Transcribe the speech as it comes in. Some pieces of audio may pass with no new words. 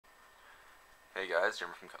Hey guys,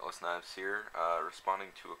 Jeremy from CutlassKnives here, responding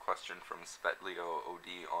to a question from Svetlio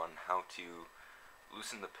OD on how to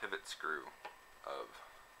loosen the pivot screw of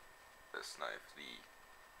this knife, the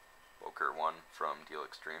Boker one from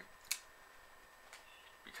DealExtreme,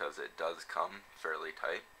 because it does come fairly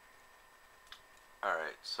tight.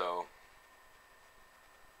 Alright, so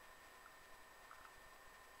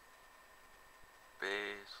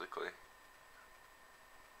basically,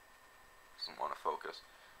 doesn't want to focus.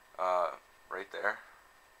 Right there,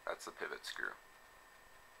 that's the pivot screw.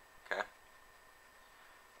 Okay?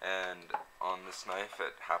 And on this knife,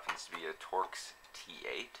 it happens to be a Torx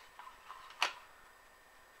T8.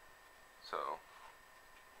 So,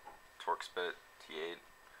 Torx bit, T8,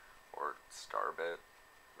 or star bit,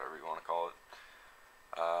 whatever you want to call it.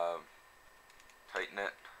 Tighten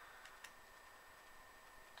it,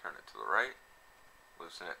 turn it to the right,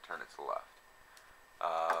 loosen it, turn it to the left.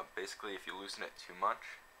 Basically, if you loosen it too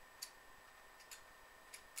much,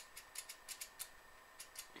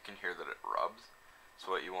 you can hear that it rubs. So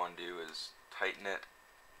what you want to do is tighten it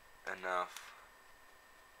enough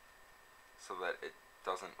so that it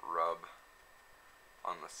doesn't rub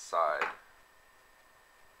on the side.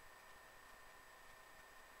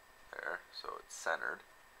 There, so it's centered,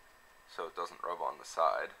 so it doesn't rub on the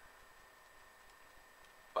side,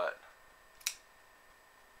 but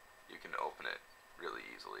you can open it really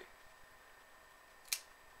easily.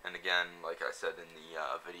 And again, like I said in the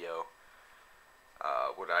video,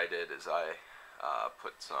 what I did is I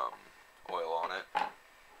put some oil on it.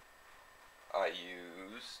 I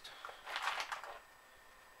used,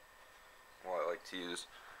 well, I like to use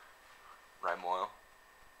Rime oil.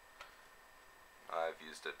 I've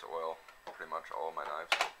used it to oil pretty much all of my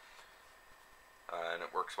knives, and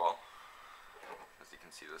it works well. As you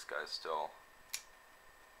can see, this guy's still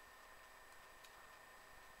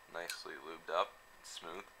nicely lubed up and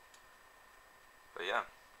smooth. But yeah,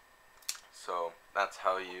 so that's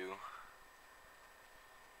how you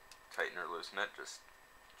tighten or loosen it. Just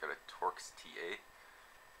get a Torx T8.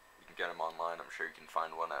 You can get them online. I'm sure you can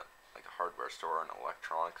find one at like a hardware store, an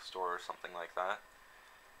electronics store, or something like that.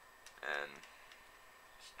 And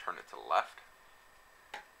just turn it to the left,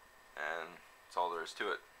 and that's all there is to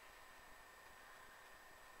it.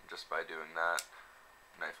 And just by doing that,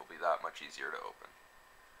 the knife will be that much easier to open.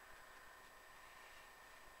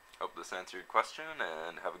 Hope this answered your question,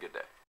 and have a good day.